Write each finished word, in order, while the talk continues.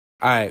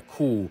Alright,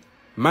 cool.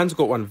 Man's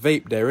got one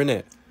vape there,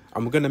 innit?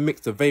 And we're going to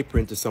mix the vapor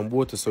into some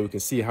water so we can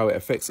see how it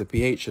affects the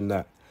pH and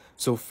that.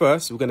 So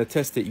first, we're going to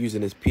test it using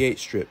this pH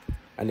strip.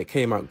 And it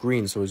came out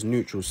green, so it's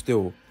neutral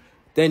still.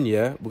 Then,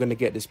 yeah, we're going to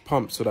get this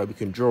pump so that we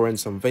can draw in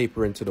some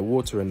vapor into the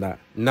water and that.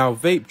 Now,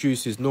 vape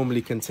juices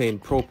normally contain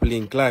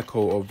propylene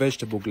glycol or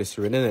vegetable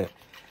glycerin in it.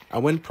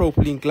 And when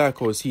propylene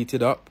glycol is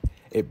heated up,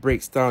 it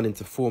breaks down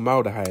into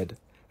formaldehyde.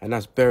 And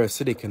that's very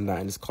acidic and that,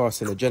 and it's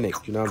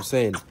carcinogenic, you know what I'm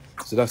saying?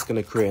 So that's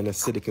going to create an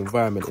acidic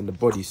environment in the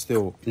body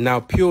still. Now,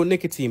 pure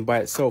nicotine by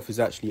itself is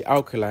actually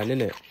alkaline,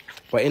 innit?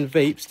 But in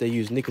vapes, they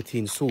use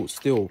nicotine salts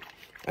still.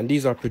 And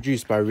these are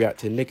produced by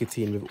reacting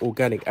nicotine with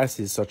organic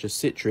acids such as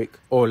citric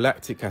or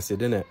lactic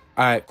acid, innit?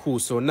 Alright, cool.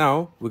 So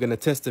now we're going to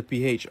test the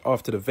pH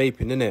after the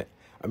vaping, innit?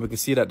 And we can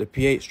see that the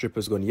pH strip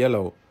has gone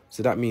yellow.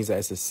 So that means that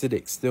it's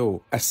acidic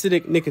still.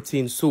 Acidic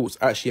nicotine salts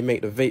actually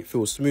make the vape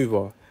feel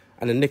smoother,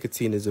 and the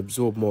nicotine is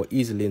absorbed more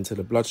easily into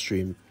the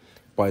bloodstream,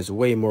 but it's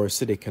way more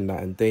acidic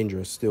and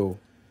dangerous still.